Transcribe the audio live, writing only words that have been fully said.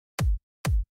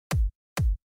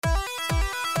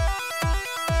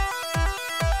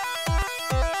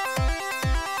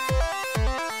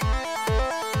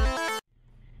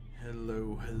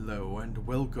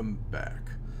welcome back.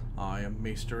 I am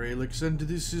Maester Aelix, and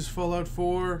this is Fallout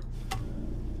 4.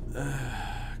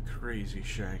 Crazy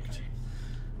Shanked.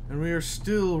 And we are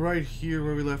still right here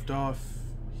where we left off,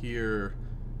 here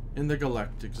in the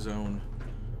Galactic Zone.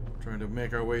 Trying to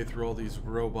make our way through all these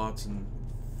robots and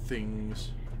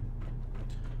things.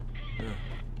 There's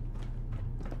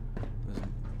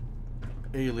an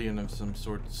alien of some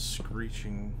sort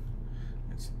screeching.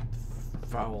 It's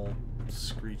foul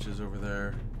screeches over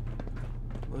there.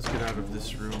 Let's get out of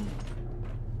this room.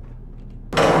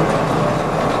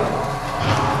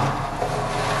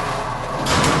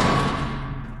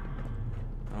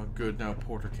 Oh good, now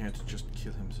Porter can't just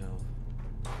kill himself.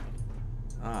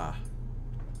 Ah.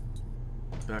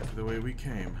 Back to the way we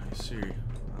came, I see.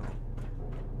 Oh.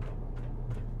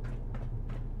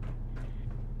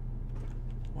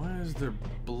 Why is there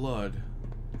blood?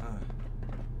 Ah.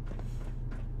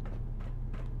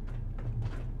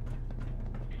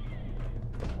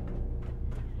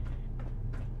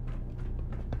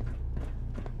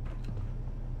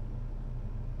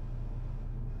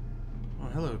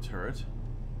 Hello, turret.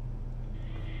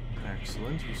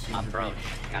 Excellent. You seem Approach.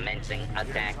 Commencing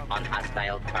attack on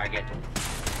hostile target.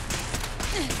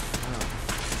 Oh.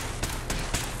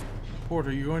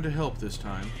 Porter, you going to help this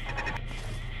time?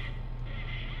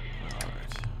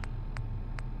 Alright.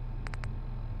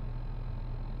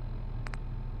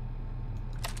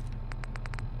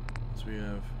 So we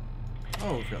have...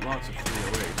 Oh, we've got lots of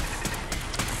 308.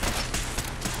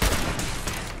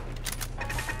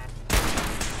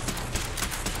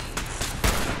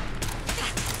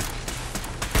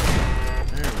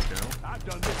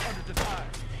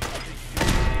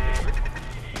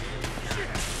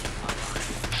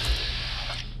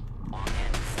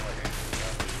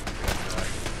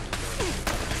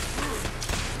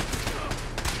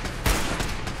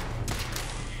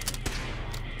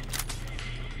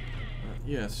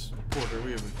 Yes, Porter,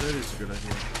 that is a good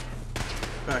idea.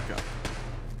 Back up.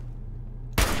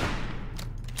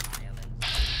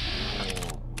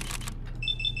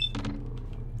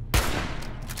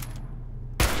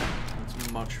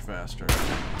 That's much faster.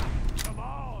 Come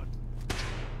on!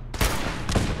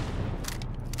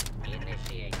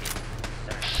 Initiating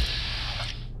search.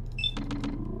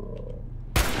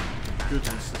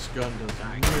 Goodness, this gun does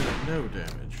nearly no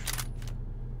damage.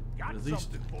 Got At least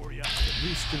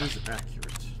it is accurate.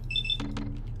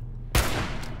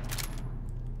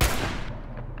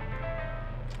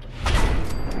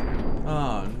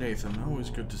 Ah, Nathan, always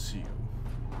good to see you.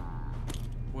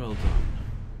 Well done.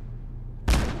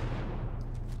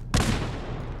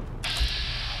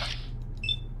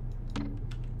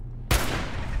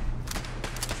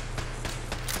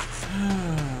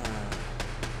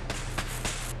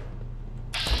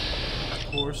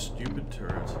 Poor stupid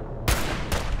turret.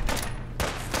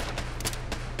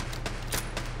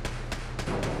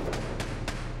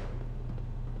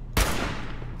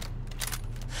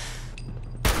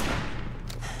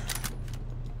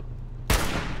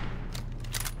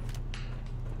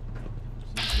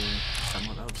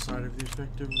 Outside of the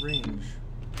effective range.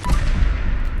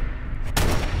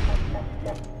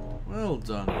 Well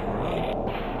done,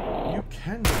 Nora. You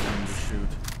can go in to shoot.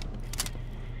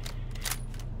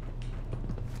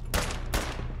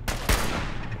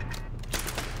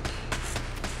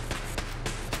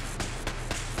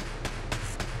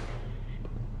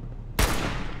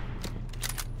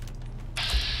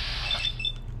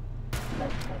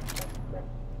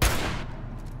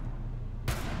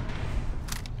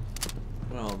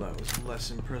 Well, that was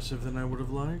less impressive than I would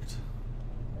have liked.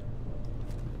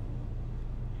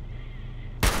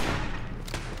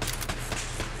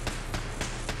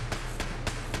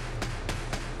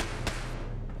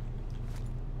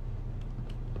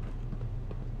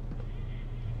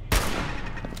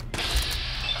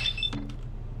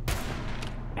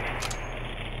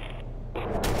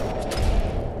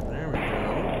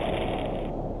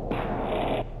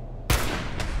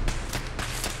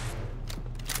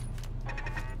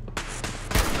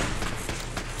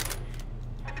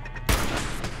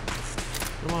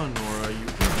 Come on, Nora, you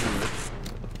can do it.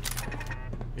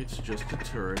 It's just a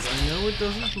turret. I know it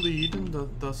doesn't bleed and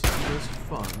thus isn't as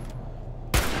fun.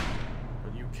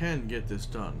 But you can get this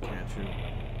done, can't you?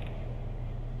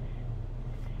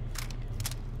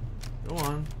 Go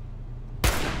on.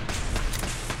 Of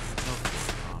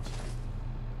course not.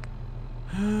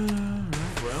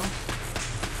 Alright, well.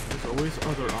 There's always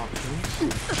other options.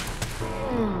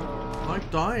 Like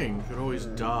dying. You could always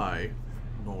die,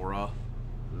 Nora.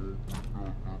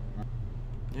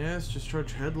 Yes, just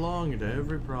charge headlong into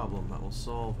every problem. That will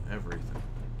solve everything.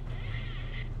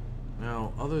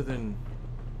 Now, other than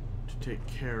to take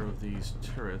care of these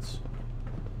turrets,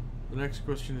 The next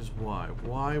question is why?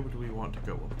 Why would we want to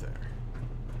go up there?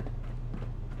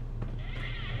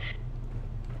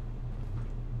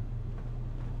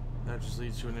 That just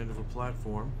leads to an end of a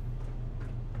platform.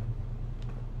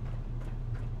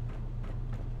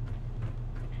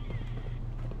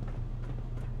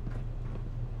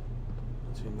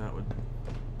 Let's see, that would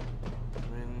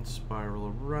then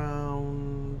spiral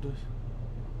around.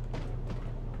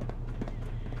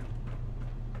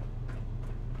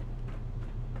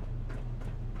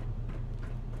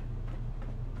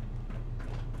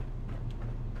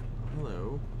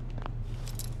 Hello.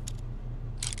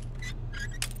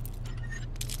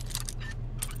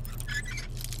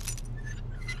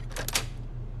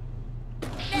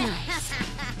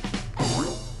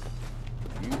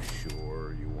 You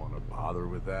sure you want to bother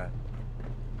with that?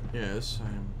 Yes, I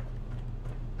am.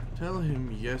 Tell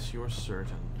him yes, you're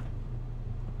certain.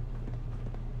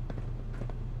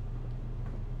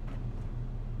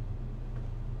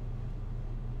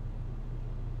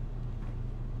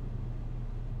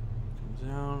 Come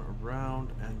down,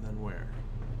 around, and then where?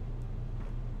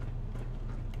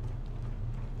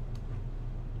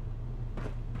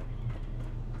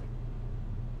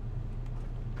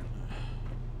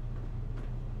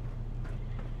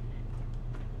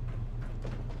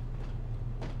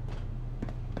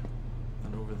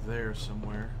 There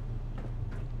somewhere.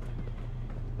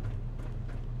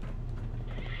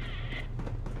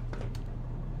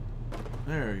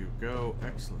 There you go.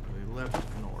 Excellently left,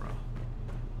 Nora.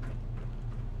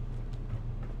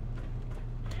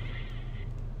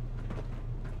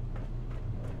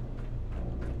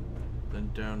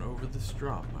 Then down over this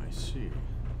drop, I see.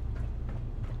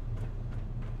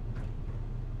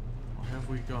 Or have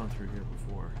we gone through here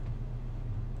before?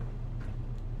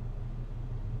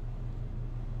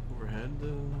 Overhead?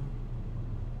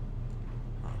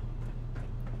 Huh.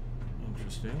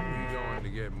 Interesting. You going to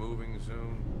get moving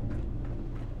soon?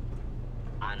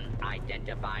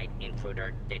 Unidentified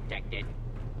intruder detected.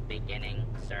 Beginning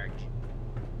search.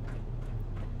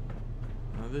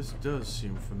 Now this does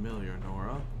seem familiar,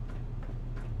 Nora.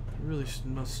 You really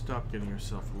must stop getting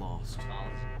yourself lost.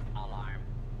 False alarm.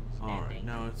 Alright,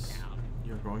 now it's... down.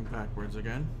 You're going backwards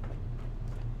again?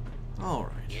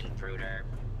 Alright. Intruder.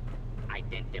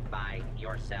 Identify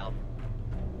yourself.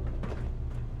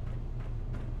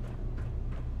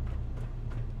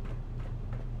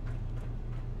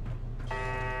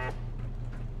 That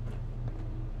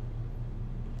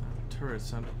turret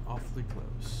sounded awfully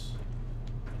close.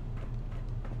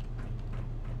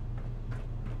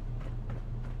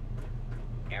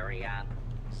 Area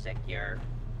secure.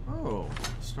 Oh,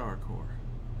 Star Core.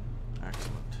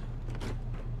 Excellent.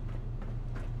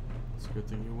 It's a good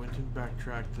thing you went and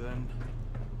backtracked then.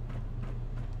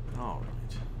 Alright.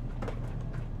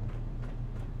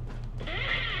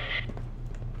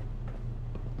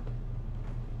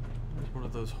 There's one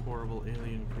of those horrible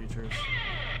alien creatures.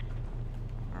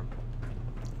 Or,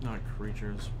 not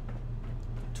creatures.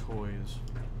 Toys.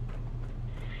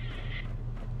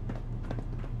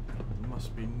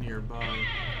 Must be nearby.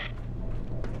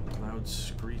 Loud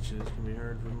screeches can be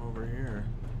heard from over here.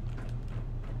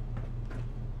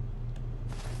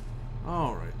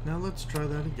 Alright, now let's try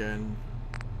that again.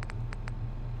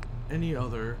 Any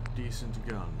other decent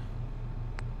gun?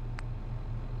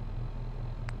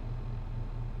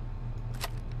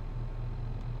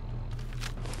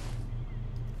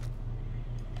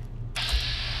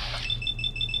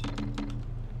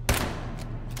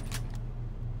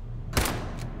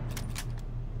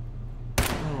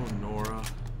 Oh, Nora.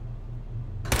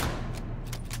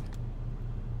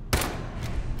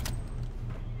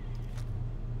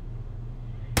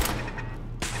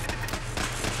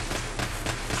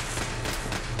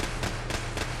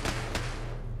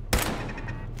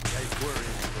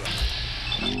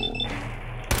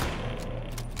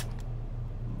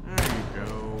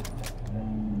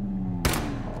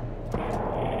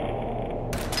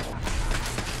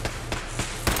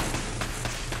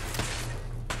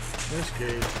 You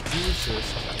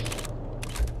assist.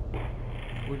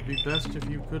 Would be best if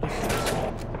you could assist.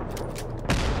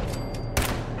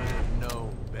 No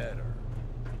better.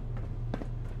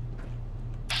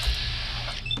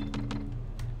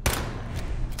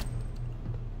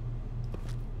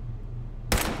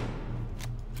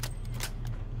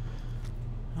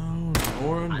 Oh,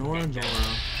 Nora, Nora, Nora.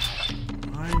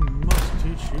 I must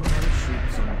teach you how to shoot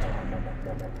sometime.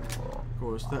 Of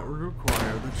course, that would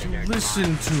require that you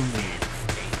listen to me.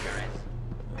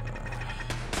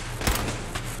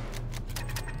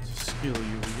 It's a skill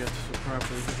you've yet to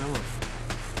properly develop.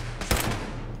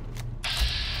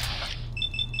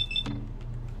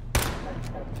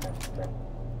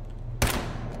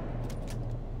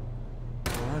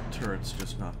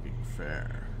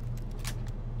 Fair.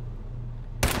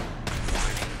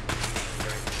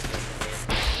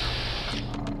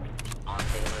 All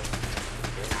sailors,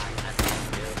 do not attempt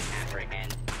to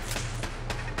apprehend.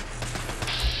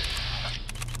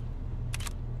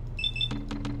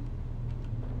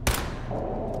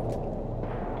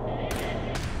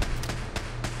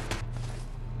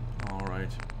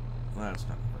 Alright. That's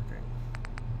not working.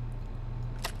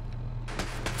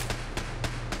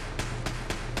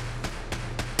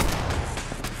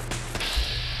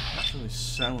 Actually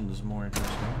sounds more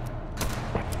interesting.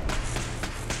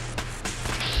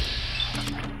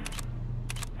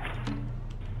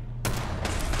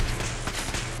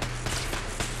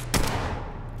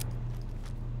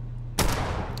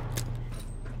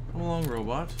 Come along,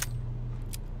 robot.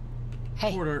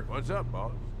 Hey, Porter, What's up,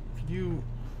 boss? could you...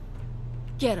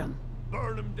 get him.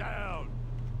 Burn him down.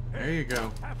 There you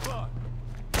go. Have fun.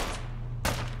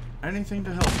 Anything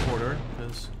to help, Porter,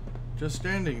 because just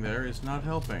standing there is not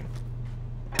helping.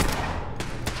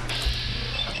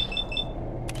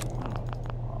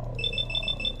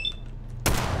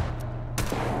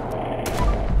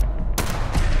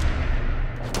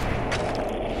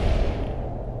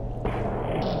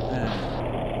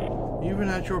 Even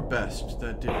at your best,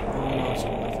 that did almost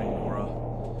nothing, Nora.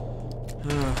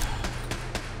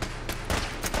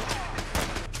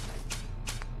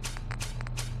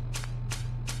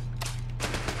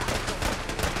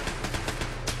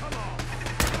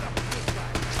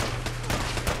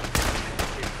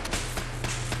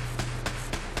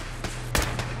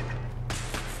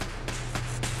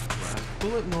 Last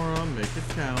bullet, Nora. Make it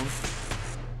count.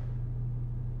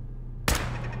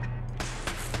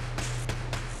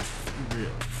 Really?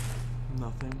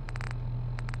 Nothing?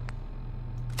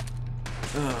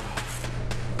 Ugh.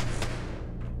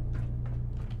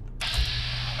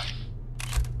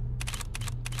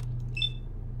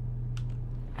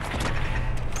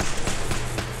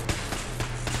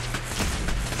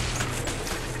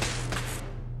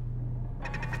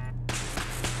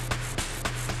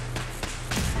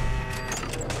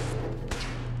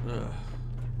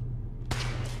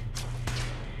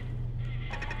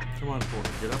 Come on,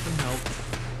 Porter, get up and help.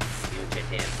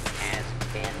 Fugitive has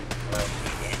been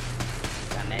located.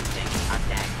 Commencing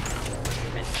attack.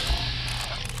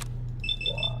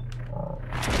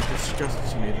 It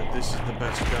disgusts me that this is the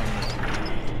best gun that we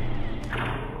have.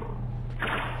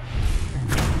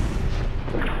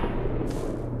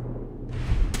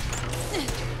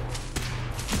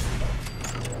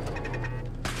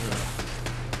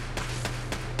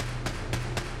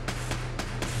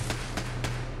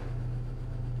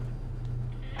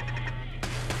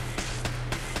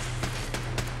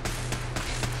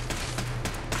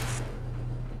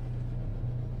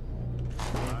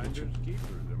 Finders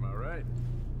keepers, am I right?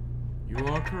 You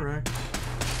are correct.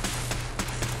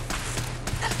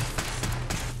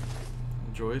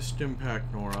 Enjoy a stim pack,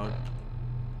 Nora.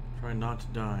 Try not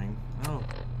dying. Oh,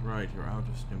 right, you're out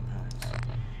of stim packs.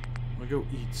 I'll go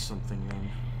eat something then.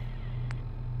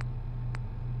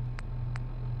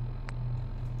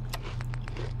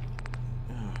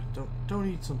 Don't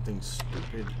eat something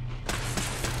stupid.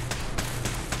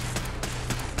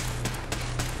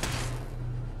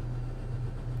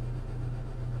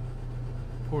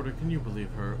 Porter, can you believe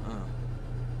her?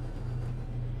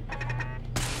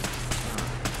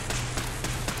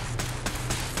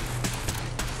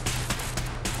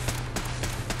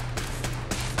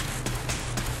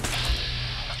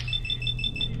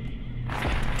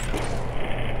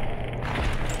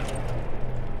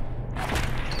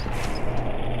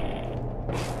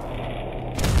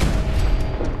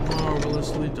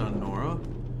 Marvelously done, Nora.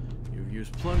 You've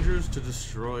used plungers to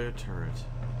destroy a turret.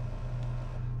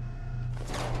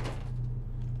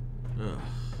 Ugh.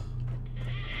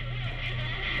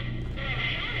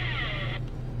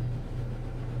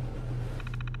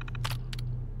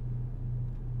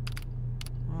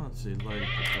 Well, let's see, light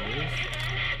controls.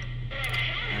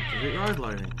 Activate ride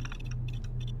lighting.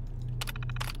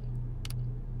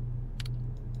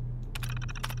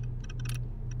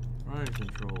 Ride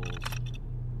controls.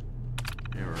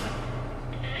 Error.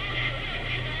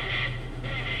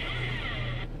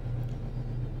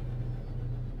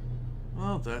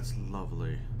 Oh, that's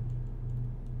lovely.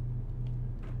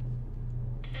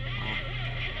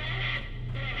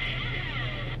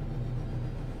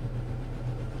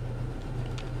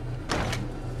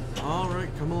 Alright,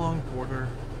 come along, Porter.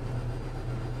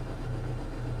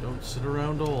 Don't sit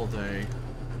around all day.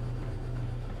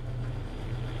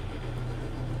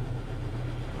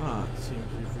 Ah, it seems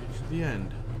we've reached the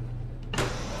end.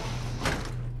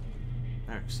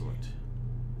 Excellent.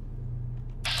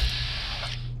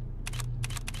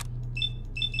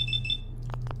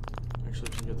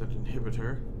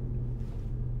 inhibitor.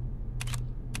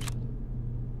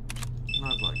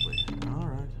 Not likely.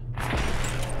 Alright.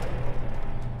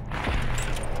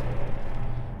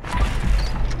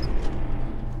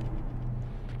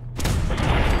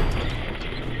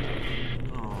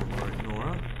 Alright,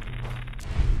 Nora.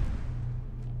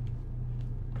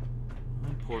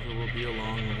 And Porter will be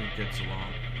along when he gets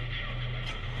along.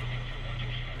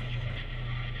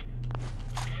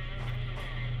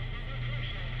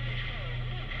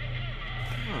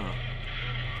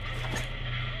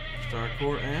 Star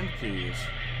core and keys.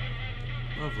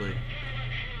 Lovely.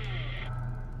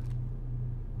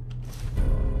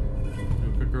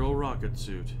 Nuka Girl rocket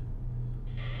suit.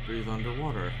 Breathe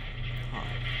underwater. Huh.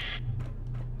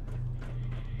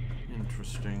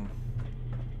 Interesting.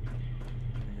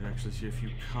 I can actually see a few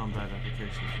combat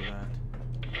applications for that.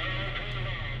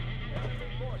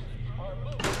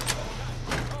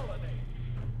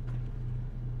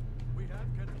 We have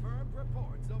confirmed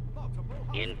reports of multiple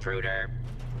Intruder.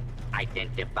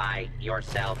 Identify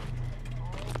yourself.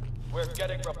 We're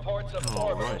getting reports of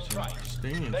orbital strikes.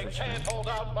 They can't hold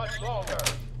out much longer.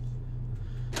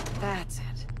 That's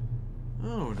it.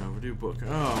 Oh, an overdue book.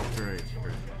 Oh, great.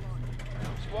 Great.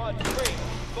 Squad 3,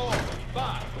 4,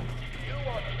 5. You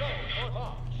are to go for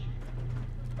launch.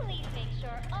 Please make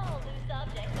sure all loose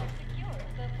objects are secured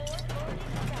before boarding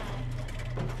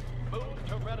arrives. Move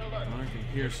to red alert. I can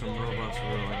hear some robots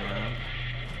rolling around.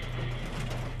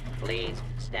 Please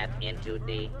step into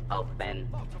the open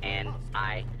and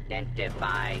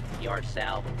identify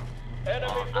yourself.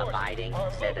 All abiding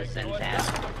citizens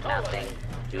have nothing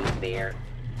to fear.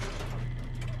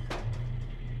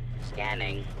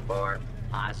 Scanning for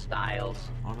hostiles.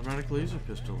 Automatic laser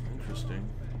pistol. Interesting.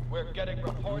 We're getting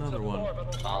reports Another of one.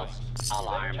 orbital False strikes.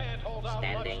 alarm. They can't hold out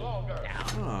Standing much longer. down.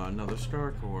 Ah, another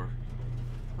star core.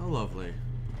 How lovely.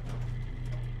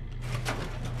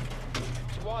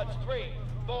 Squads 3,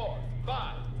 4,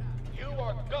 5. You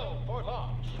are go for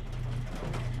launch.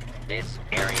 This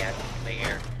area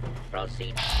clear.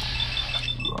 Proceed.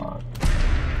 Well,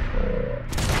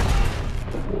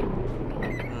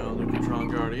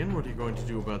 Lucatron Guardian, what are you going to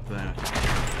do about that?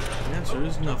 The answer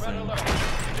is nothing.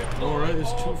 Nora is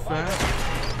too fast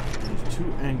and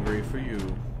too angry for you.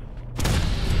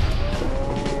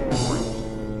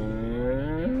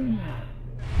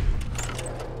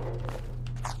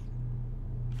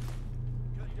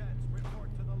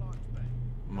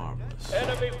 Marvelous.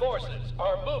 Enemy forces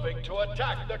are moving to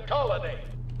attack the colony.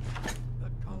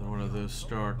 Another one of those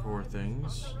star core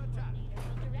things.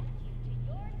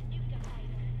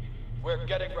 We're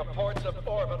getting reports of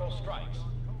orbital strikes.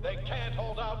 They can't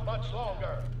hold out much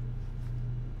longer.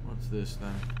 What's this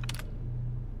then?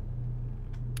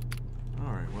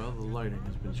 Alright, well, the lighting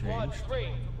has been Squad changed. 3,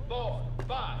 4,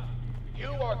 5. You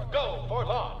are go for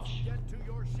launch. Get to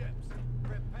your ships.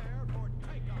 Prepare for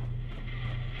takeoff.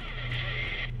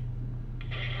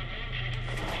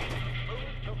 Move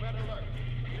to red alert.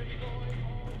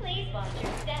 Please watch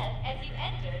your step as you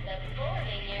enter the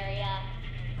boarding area.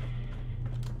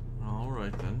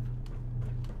 Alright then.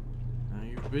 Now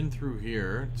you've been through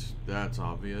here. That's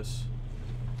obvious.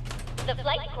 The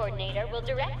flight coordinator will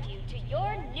direct you to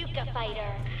your Nuka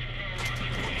fighter.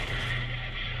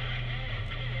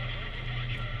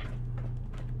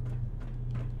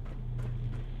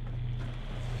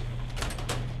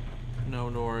 No,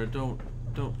 Nora, don't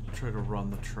try to run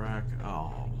the track.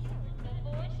 Oh.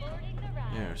 Before boarding the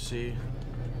ride, Yeah, see?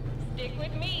 stick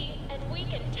with me and we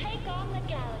can take on the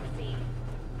galaxy.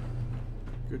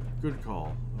 Good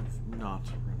call of not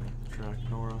running the track,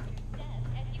 Nora. Step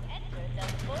as you enter the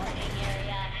boarding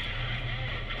area.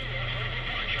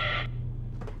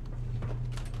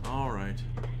 Alright.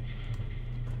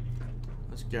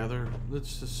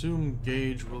 Let's assume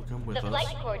Gage will come with The us.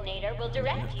 flight coordinator will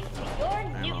direct you to your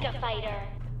Ammo. Nuka fighter.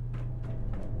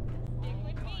 Stick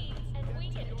with me and we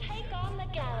can take on the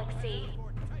galaxy.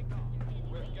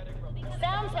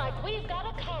 Sounds like we've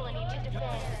got a colony to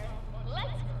defend.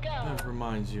 Let's go. That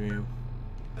reminds you.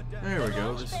 There we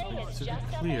go. This is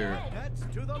clear. Heads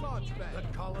to the launch bay. The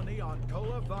colony on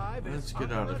Cola 5 is Let's get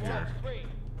under out of attack. here. 3,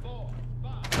 4,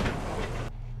 5.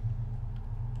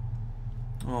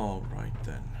 Alright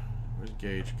then. Where's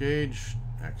Gage? Gage.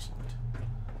 Excellent.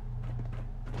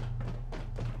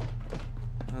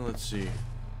 Now let's see.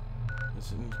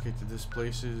 Does it indicate that this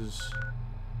place is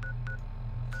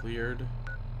cleared?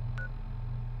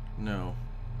 No.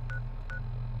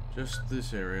 Just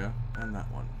this area and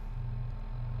that one.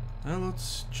 Now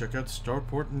let's check out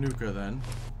Starport Nuka then.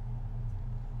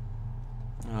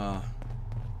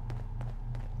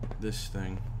 This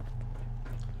thing.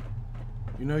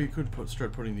 You know, you could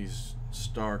start putting these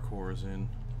star cores in.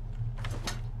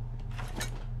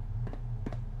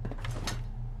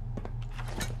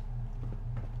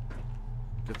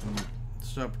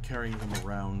 stop carrying them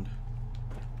around.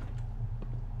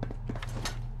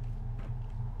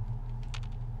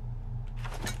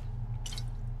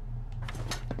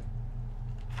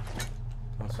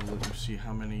 Also let you see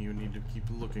how many you need to keep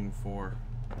looking for.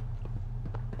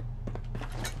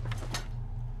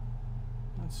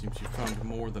 It seems you found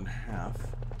more than half.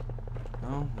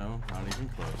 Oh, no, not even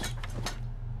close.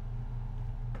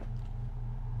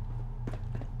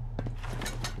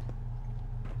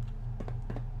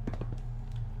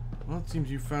 Well, it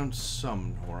seems you found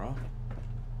some, Nora.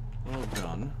 Well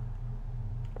done.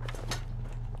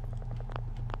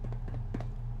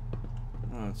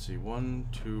 Let's see. 1,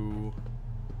 2,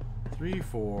 3,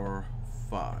 4,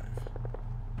 5.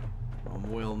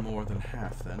 Well, more than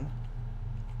half then.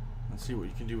 Let's see what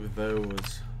you can do with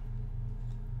those.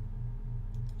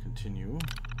 Continue.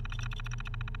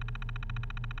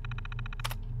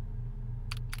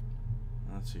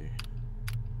 Let's see.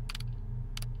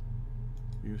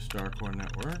 View Starcore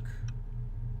Network.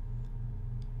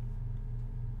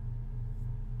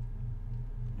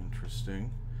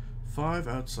 Interesting. 5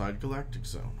 outside Galactic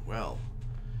Zone. Well,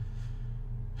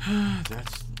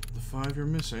 that's the 5 you're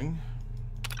missing.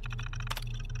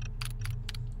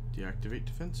 Deactivate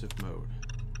defensive mode.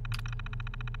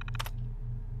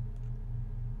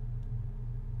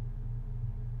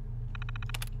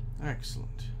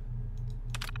 Excellent.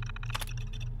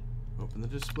 Open the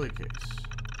display case.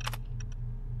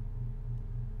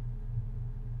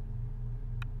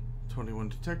 21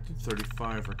 detected,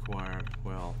 35 required.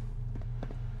 Well,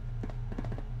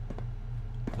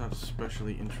 not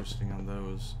especially interesting on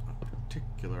those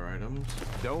particular items.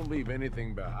 Don't leave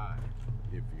anything behind,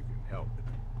 if you can help it.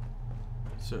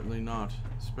 Certainly not,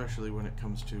 especially when it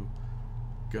comes to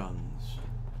guns.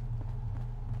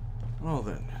 Well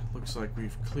then, looks like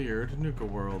we've cleared Nuka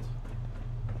World.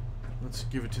 Let's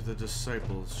give it to the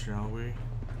disciples, shall we?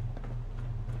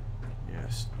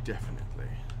 Yes, definitely.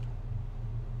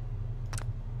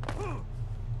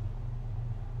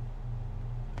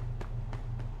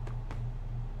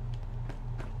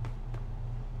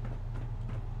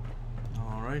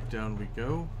 Alright, down we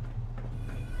go.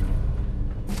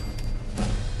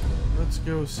 Let's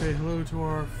go say hello to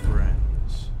our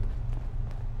friends.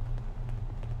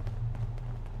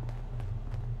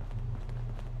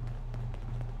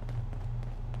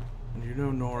 And you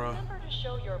know, Nora. Remember to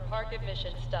show your park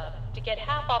admission stub to get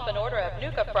half off an order of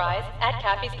Nuka fries at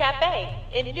Cappy's Cafe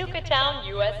in Nuka Town,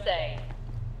 USA.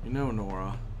 You know,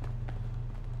 Nora.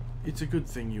 It's a good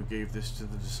thing you gave this to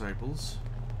the disciples.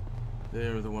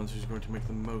 They're the ones who's going to make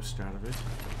the most out of it.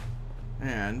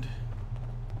 And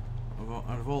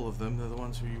out of all of them, they're the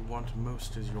ones who you want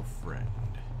most as your friend.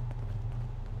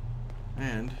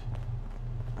 And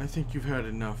I think you've had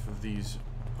enough of these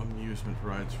amusement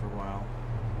rides for a while.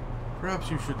 Perhaps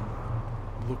you should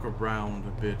look around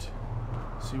a bit,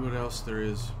 see what else there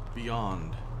is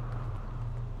beyond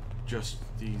just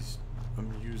these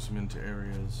amusement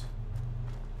areas.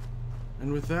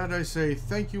 And with that, I say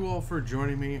thank you all for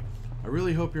joining me. I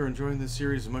really hope you're enjoying this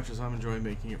series as much as I'm enjoying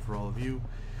making it for all of you.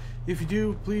 If you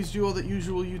do, please do all that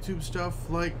usual YouTube stuff,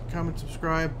 like, comment,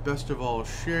 subscribe, best of all,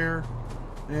 share.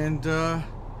 And,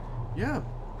 yeah,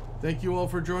 thank you all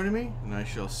for joining me, and I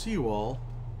shall see you all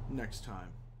next time.